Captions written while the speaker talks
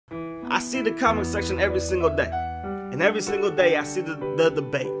I see the comment section every single day. And every single day I see the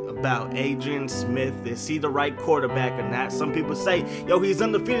debate about Adrian Smith. Is he the right quarterback or not? Some people say, yo, he's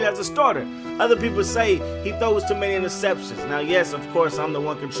undefeated as a starter. Other people say he throws too many interceptions. Now, yes, of course, I'm the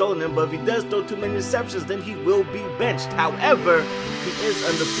one controlling him, but if he does throw too many interceptions, then he will be benched. However, he is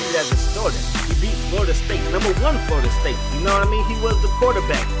undefeated as a starter. He beat Florida State, #1 Florida State. You know what I mean? He was the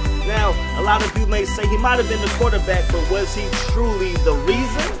quarterback. Now, a lot of people may say he might have been the quarterback, but was he truly the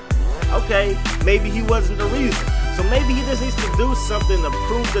reason? Okay, maybe he wasn't the reason. So maybe he just needs to do something to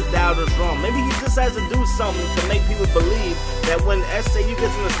prove the doubters wrong. Maybe he just has to do something to make people believe that when SAU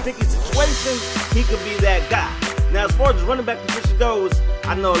gets in a sticky situation, he could be that guy. Now, as far as the running back position goes,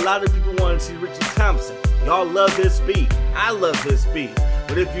 I know a lot of people want to see Richie Thompson. Y'all love his speed. I love his speed.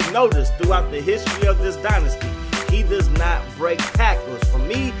 But if you notice, throughout the history of this dynasty, he does not break tackles. For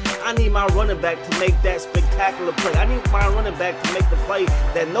me, I need my running back to make that spectacular play. I need my running back to make the play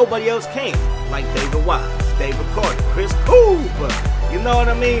that nobody else can, like David Wise, David Carter, Chris Cooper. You know what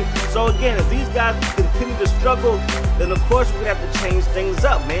I mean? So again, if these guys continue to struggle, then of course we're going to have to change things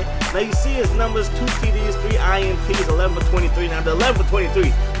up, man. Now you see his numbers, 2 TDs, 3 INTs, 11 for 23. Now the 11 for 23,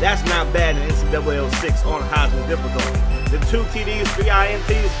 that's not bad in NCAA 06 on Heisman difficulty. The 2 TDs, 3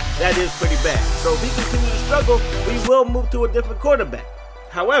 INTs, that is pretty bad. So if he continues to struggle, we will move to a different quarterback.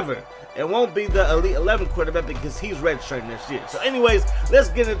 However, it won't be the Elite 11 quarterback because he's redshirting this year. So anyways, let's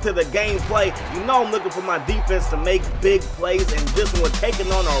get into the gameplay. You know I'm looking for my defense to make big plays, and this one we're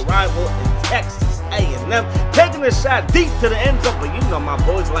taking on our rival in Texas A&M. Taking a shot deep to the end zone, but you know my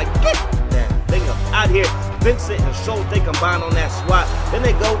boys like, get that thing up out here. Vincent and Schultz, they combine on that swat. Then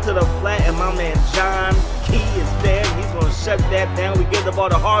they go to the flat, and my man John Key is there. He's going to shut that down. We get the ball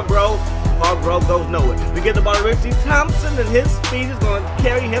to Hargrove. Hargrove goes nowhere. We get the ball to Richie Thompson, and his speed is going to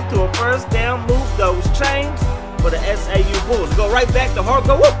carry him to a first down. Move those chains for the SAU Bulls. Go right back to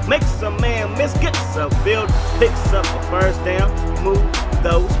Hargrove. Whoop, makes a man miss. Gets a field. Picks up a first down. Move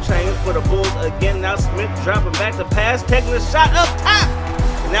those chains for the Bulls again. Now Smith dropping back to pass. Taking a shot up top.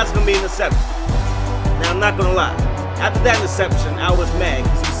 And that's going to be an interception. Now, I'm not going to lie. After that interception, I was mad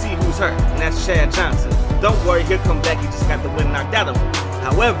because you see who's hurt, and that's Chad Johnson. Don't worry, he'll come back. He just got the wind knocked out of him.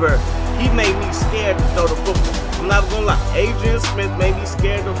 However, he made me scared to throw the football. I'm not going to lie. Adrian Smith made me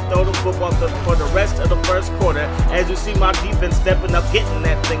scared to throw the football for the rest of the first quarter. As you see my defense stepping up, getting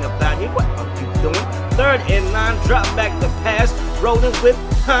that thing about here. What are you doing? 3rd and 9, dropping back the pass. Rolling with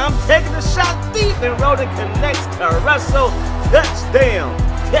Tom, taking a shot deep, and Roden connects to Russell. Touchdown.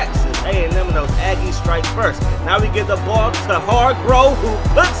 Texas A&M and those Aggies strike first. Now we get the ball to Hargrove, who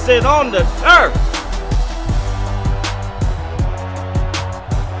puts it on the turf.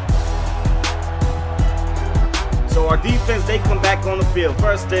 So our defense, they come back on the field.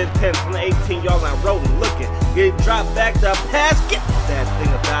 1st and 10 from the 18-yard line. Roden looking. Get it dropped back to pass. Get that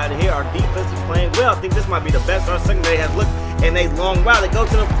thing up out of here. Our defense is playing well. I think this might be the best our secondary has looked in a long while. They go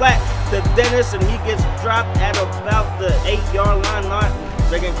to the flat to Dennis, and he gets dropped at about the 8-yard line.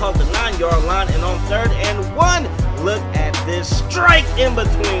 They're going to call it the 9-yard line. And on 3rd and 1, look at this strike in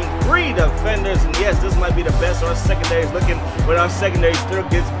between 3 defenders. And yes, this might be the best our secondary is looking, but our secondary still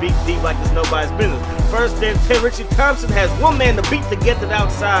gets beat deep like it's nobody's business. 1st and 10, Richie Thompson has one man to beat to get to the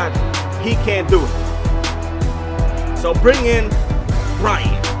outside. He can't do it. So bring in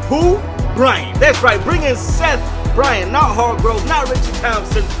Brian. Who? Brian. That's right. Bring in Seth Bryan, not Hargrove, not Richie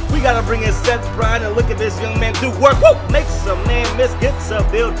Thompson. We got to bring in Seth Bryan, and look at this young man do work. Woo! Makes a man miss, gets a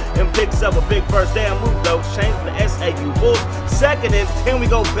build, and picks up a big first down. Move those chains for the SAU Bulls. 2nd and 10, we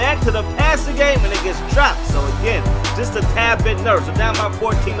go back to the passing game, and it gets dropped. So again, just a tad bit nervous. We're down by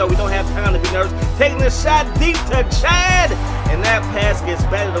 14, though. We don't have time to be nervous. Taking a shot deep to Chad, and that pass gets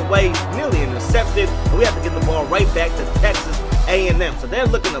batted away, nearly intercepted. And we have to get the ball right back to Texas A&M. So they're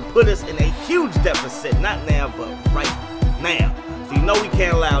looking to put us in a huge deficit, not now, but right now. So you know we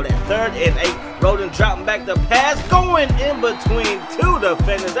can't allow that. 3rd and 8, Roden dropping back the pass, going in between 2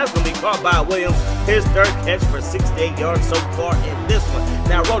 defenders. That's going to be caught by Williams. His 3rd catch for 68 yards so far in this one.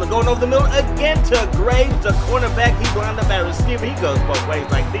 Now Roden going over the middle again to Graves, the cornerback. He lined up at receiver. He goes both ways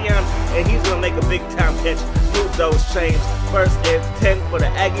like Dion, and he's going to make a big time catch. Move those chains. 1st and 10 for the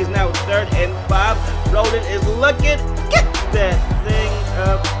Aggies. Now it's 3rd and 5. Roden is looking. Get that thing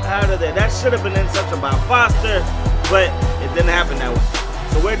up out of there. That should have been interception by Foster, but it didn't happen that way.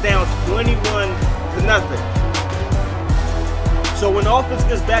 So we're down 21-0. So when the offense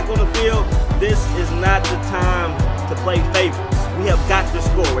gets back on the field, this is not the time to play favorites. We have got to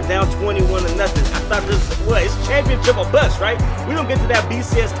score. We're down 21-0. I thought about this, well, it's championship or bust, right? We don't get to that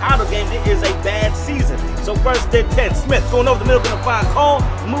BCS title game, it is a bad season. So first and 10, Smith going over the middle, gonna find Cole,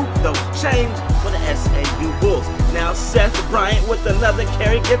 move those chains for the SAU Bulls. Now Seth Bryant with another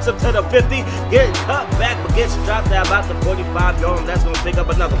carry, gets up to the 50, gets cut back, but gets dropped at about the 45-yard line. That's gonna pick up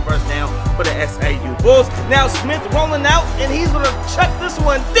another first down for the SAU Bulls. Now Smith rolling out, and he's gonna chuck this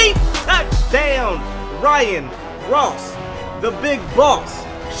one deep. Touchdown, Ryan Ross, the big boss,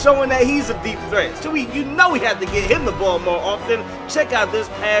 showing that he's a deep threat. So you know we have to get him the ball more often. Check out this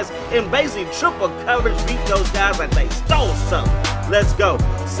pass and basically triple coverage, beat those guys like they stole something. Let's go.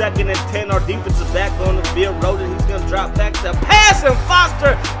 2nd and 10, our defensive back on the field. Roden, he's going to drop back to pass, and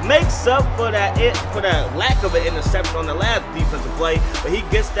Foster makes up for that lack of an interception on the last defensive play. But he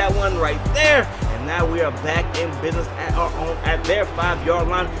gets that one right there. And now we are back in business at our own, at their 5-yard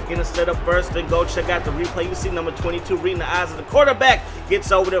line. Gonna set up first and go. Check out the replay. You see number 22 reading the eyes of the quarterback.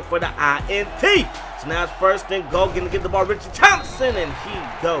 Gets over there for the INT. So now it's first and go. Gonna get the ball Richie Thompson, and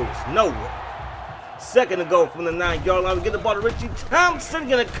he goes nowhere. 2nd and go from the 9-yard line. We get the ball to Richie Thompson.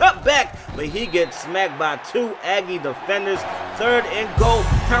 Gonna cut back, but he gets smacked by 2 Aggie defenders. 3rd and goal.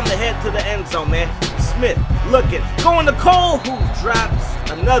 Time to head to the end zone, man. Smith looking. Going to Cole, who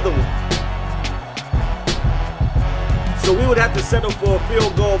drops another one. So we would have to settle for a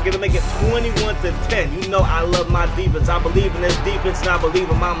field goal, gonna make it 21-10. You know I love my defense. I believe in this defense, and I believe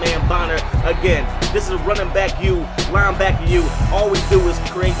in my man Bonner. Again, this is running back you, linebacker you. All we do is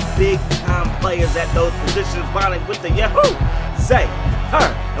create big-time players at those positions. Bonner with the Yahoo! Zay,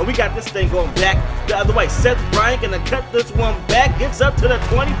 her. And we got this thing going back the other way. Seth Bryant gonna cut this one back, gets up to the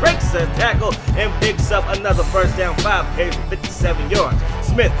 20, breaks a tackle, and picks up another first down, 5 carries for 57 yards.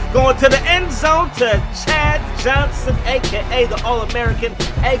 Smith going to the end zone to Chad Johnson, a.k.a. the All-American,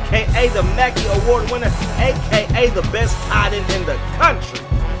 a.k.a. the Mackey Award winner, a.k.a. the best tight end in the country.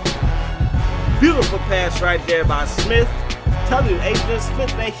 Beautiful pass right there by Smith. Tell you, Adrian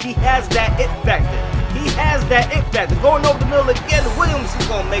Smith, man, he has that it factor. He has that it factor. Going over the middle again, Williams is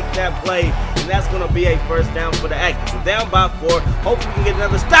going to make that play, and that's going to be a first down for the Aggies. So down by 4. Hopefully we can get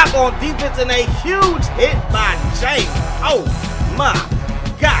another stop on defense, and a huge hit by James. Oh, my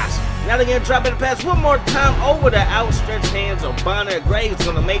gosh. Now they're going to drop in the pass one more time over the outstretched hands of Bonner. Graves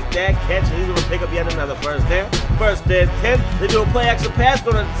going to make that catch, and he's going to pick up yet another first down. 1st and 10. They do a play action pass.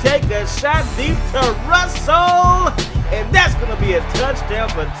 Going to take a shot deep to Russell, and that's going to be a touchdown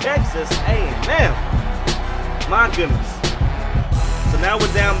for Texas A&M. My goodness. So now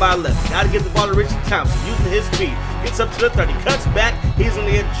we're down by 11. Got to get the ball to Richie Thompson, using his speed. Gets up to the 30, cuts back. He's going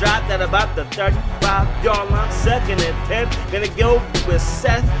to get dropped at about the 35-yard line. 2nd and 10. Going to go with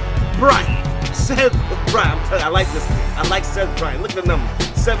Seth Bryant. Seth Bryant. I'm telling you, I like this kid. I like Seth Bryant. Look at the number.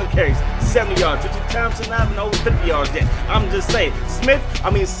 7 carries, 70 yards. Richie Thompson not even over 50 yards yet. I'm just saying.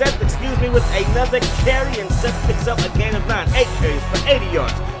 Seth, excuse me, with another carry, and Seth picks up a gain of 9. 8 carries for 80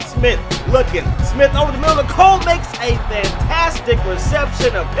 yards. Smith looking. Smith over the middle. Cole makes a fantastic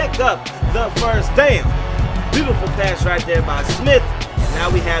reception to pick up the first down. Beautiful pass right there by Smith. And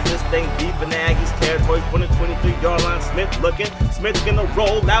now we have this thing deep in the Aggies territory for the 23-yard line. Smith looking. Smith's gonna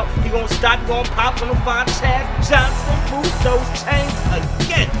roll out. He gonna stop. He gonna pop. Gonna find Chad Johnson. Move those chains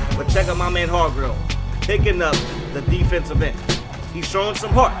again. But check out my man Hargrove picking up the defensive end. He's showing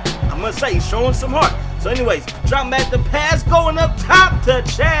some heart. I must say, he's showing some heart. So anyways, drop back the pass, going up top to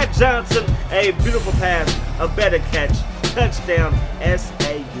Chad Johnson. A beautiful pass, a better catch. Touchdown,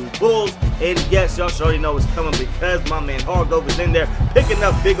 SAU Bulls. And yes, y'all already know it's coming because my man Hargrove is in there picking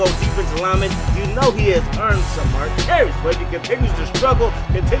up big old defensive linemen. You know he has earned some hard carries, but if he continues to struggle,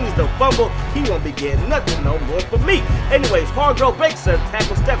 continues to fumble, he won't be getting nothing no more from me. Anyways, Hargrove breaks a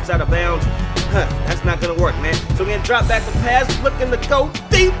tackle, steps out of bounds. That's not gonna work, man. So we're gonna drop back the pass, looking to go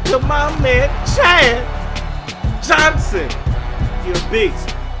deep to my man Chad Johnson. He's a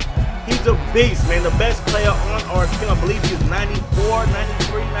beast. He's a beast, man. The best player on our team. I believe he's 94,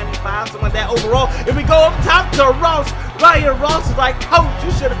 93, 95, something like that overall. If we go up top to Ross, Ryan Ross is like, Coach,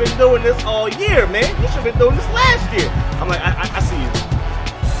 you should have been doing this all year, man. You should have been doing this last year. I'm like, I see you.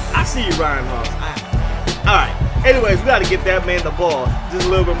 I see you, Ryan Ross. All right. Anyways, we got to get that man the ball just a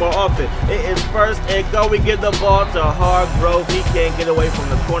little bit more often. It is 1st and go. We get the ball to Hargrove. He can't get away from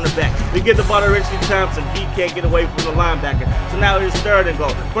the cornerback. We get the ball to Richie Thompson. He can't get away from the linebacker. So now it is 3rd and go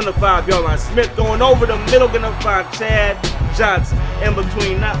from the 5-yard line. Smith going over the middle, going to find Chad Johnson in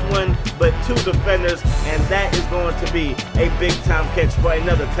between not 1 but 2 defenders, and that is going to be a big-time catch for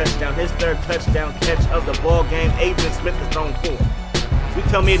another touchdown. His 3rd touchdown catch of the ball game. Adrian Smith is thrown 4. You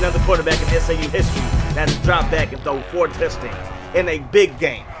tell me another quarterback in SAU history that has dropped back and thrown 4 touchdowns in a big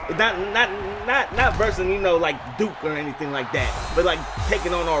game. Not versus, like Duke or anything like that, but like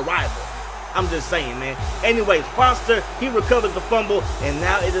taking on our rival. I'm just saying, man. Anyways, Foster, he recovers the fumble, and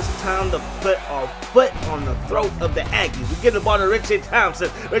now it is time to put our foot on the throat of the Aggies. We get the ball to Richie Thompson.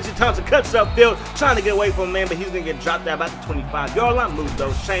 Richie Thompson cuts upfield, trying to get away from him, man, but he's going to get dropped at about the 25-yard line. Move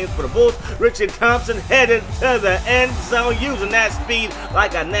those chains for the Bulls. Richie Thompson headed to the end zone, using that speed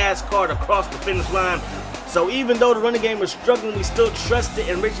like a NASCAR to cross the finish line. So even though the running game was struggling, we still trust it,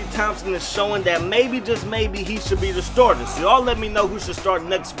 and Richie Thompson is showing that maybe, just maybe, he should be the starter. So y'all let me know who should start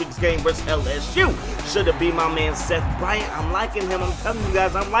next week's game versus LSU. Should it be my man Seth Bryant? I'm liking him. I'm telling you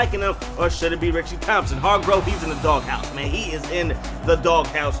guys, I'm liking him. Or should it be Richie Thompson? Hargrove, he's in the doghouse, man. He is in the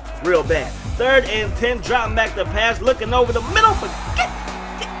doghouse real bad. 3rd and 10, dropping back the pass, looking over the middle, but get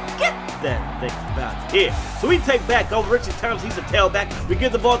that thing about here. So we take back over Richie Thompson. He's a tailback. We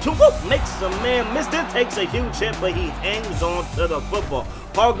give the ball to him. Makes a man miss. Then takes a huge hit, but he hangs on to the football.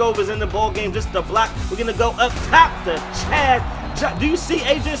 Hargrove is in the ball game just to block. We're going to go up top to Chad. Do you see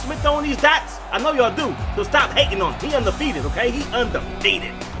Adrian Smith on these dots? I know y'all do. So stop hating on him. He undefeated, okay? He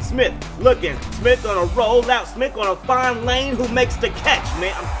undefeated. Smith looking. Smith on a roll out. Smith on a fine lane who makes the catch,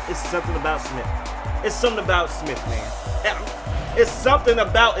 man. It's something about Smith. It's something about Smith, man. It's something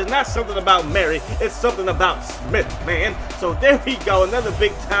about, it's not something about Mary, it's something about Smith, man. So there we go, another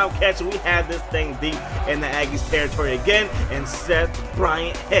big time catch, and we have this thing deep in the Aggies territory again, and Seth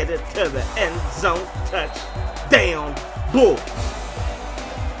Bryant headed to the end zone. Touchdown, Bulls.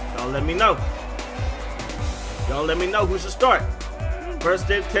 Y'all let me know. Y'all let me know who should start. 1st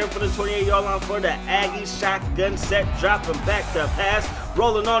and 10 for the 28-yard line for the Aggies. Shotgun set, dropping back to pass,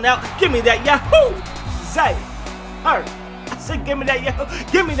 rolling on out. Give me that Yahoo! Zay Hurt. I said, give me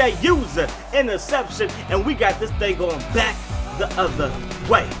that user interception, and we got this thing going back the other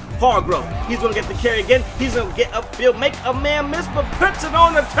way. Hargrove, he's going to get the carry again. He's going to get upfield, make a man miss, but puts it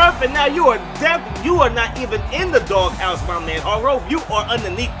on the turf, and now you are not even in the doghouse, my man. Hargrove, you are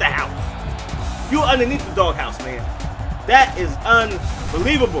underneath the house. You are underneath the doghouse, man. That is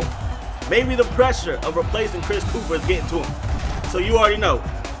unbelievable. Maybe the pressure of replacing Chris Cooper is getting to him. So you already know,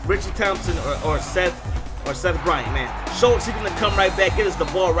 Richie Thompson or Seth Bryant, man. Schultz, he's going to come right back, get us the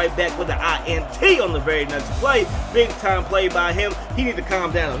ball right back with an INT on the very next play. Big time play by him. He need to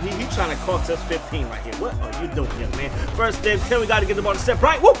calm down. He's trying to cost us 15 right here. What are you doing here, man? 1st and 10, we got to get the ball to Seth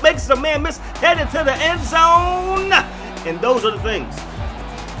Bryant. Whoop, makes a man miss, headed to the end zone. And those are the things.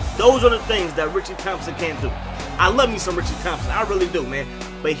 Those are the things that Richie Thompson can't do. I love me some Richie Thompson. I really do, man.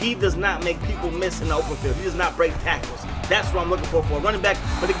 But he does not make people miss in the open field. He does not break tackles. That's what I'm looking for a running back.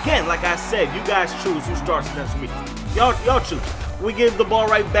 But again, like I said, you guys choose who starts next week. Y'all choose. We give the ball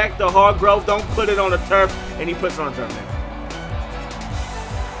right back to Hargrove. Don't put it on the turf. And he puts it on the turf, man.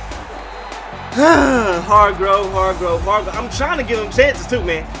 Hargrove. I'm trying to give him chances too,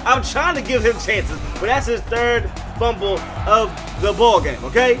 man. I'm trying to give him chances. But that's his 3rd fumble of the ball game,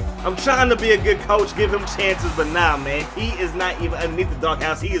 okay? I'm trying to be a good coach, give him chances, but nah, man. He is not even underneath the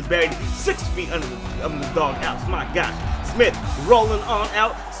doghouse. He is buried 6 feet under the doghouse. My gosh. Smith rolling on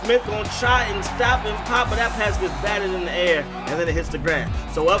out. Smith gonna try and stop and pop, but that pass gets batted in the air, and then it hits the ground.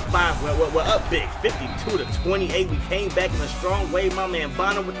 So up by, we're up big, 52-28. We came back in a strong way. My man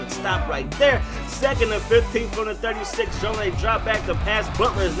Bonner with the stop right there. 2nd and 15 from the 36. Jonah, they drop back to pass.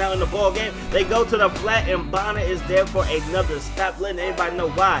 Butler is now in the ball game. They go to the flat, and Bonner is there for another stop, letting everybody know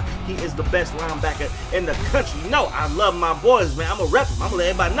why he is the best linebacker in the country. No, I love my boys, man. I'm gonna rep them. I'm gonna let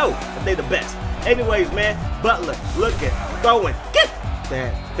everybody know that they the best. Anyways, man, Butler looking, throwing, get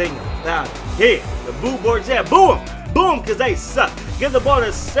that thing out of here. The boo boards, yeah, boo them. Boo them because they suck. Give the ball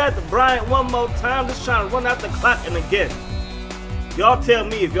to Seth Bryant one more time. Just trying to run out the clock. And again, y'all tell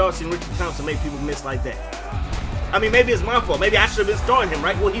me if y'all seen Richie Thompson make people miss like that. I mean, maybe it's my fault. Maybe I should have been starting him,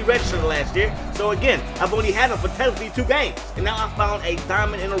 right? Well, he registered last year. So again, I've only had him for technically 2 games. And now I found a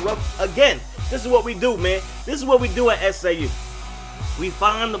diamond in the rough again. This is what we do, man. This is what we do at SAU. We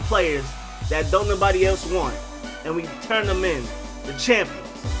find the players that don't nobody else want, and we turn them in the champions.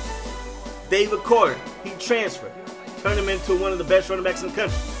 David Carter, he transferred, turned him into one of the best running backs in the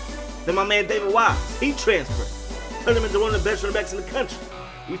country. Then my man David Wise, he transferred, turned him into one of the best running backs in the country.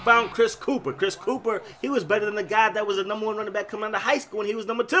 We found Chris Cooper. Chris Cooper, he was better than the guy that was the #1 running back coming out of high school when he was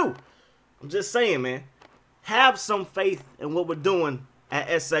 #2. I'm just saying, man. Have some faith in what we're doing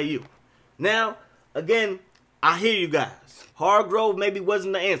at SAU. Now, again, I hear you guys. Hargrove maybe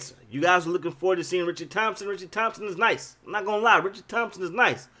wasn't the answer. You guys were looking forward to seeing Richie Thompson. Richie Thompson is nice. I'm not going to lie. Richie Thompson is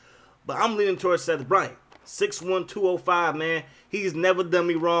nice. But I'm leaning towards Seth Bryant. 6'1", 205, man. He's never done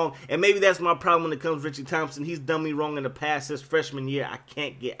me wrong. And maybe that's my problem when it comes to Richie Thompson. He's done me wrong in the past. His freshman year, I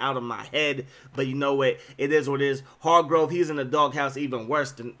can't get out of my head. But you know what? It is what it is. Hargrove, he's in the doghouse even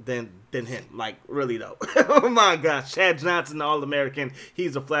worse than him. Like, really, though. Oh, my gosh. Chad Johnson, the All-American.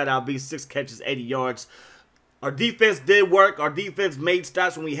 He's a flat-out beast. 6 catches, 80 yards. Our defense did work. Our defense made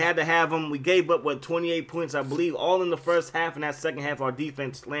stops when we had to have them. We gave up, 28 points, I believe, all in the first half. And that second half, our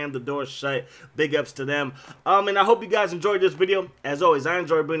defense slammed the door shut. Big ups to them. And I hope you guys enjoyed this video. As always, I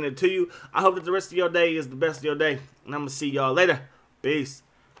enjoy bringing it to you. I hope that the rest of your day is the best of your day. And I'm going to see y'all later. Peace.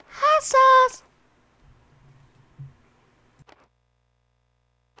 Hot sauce.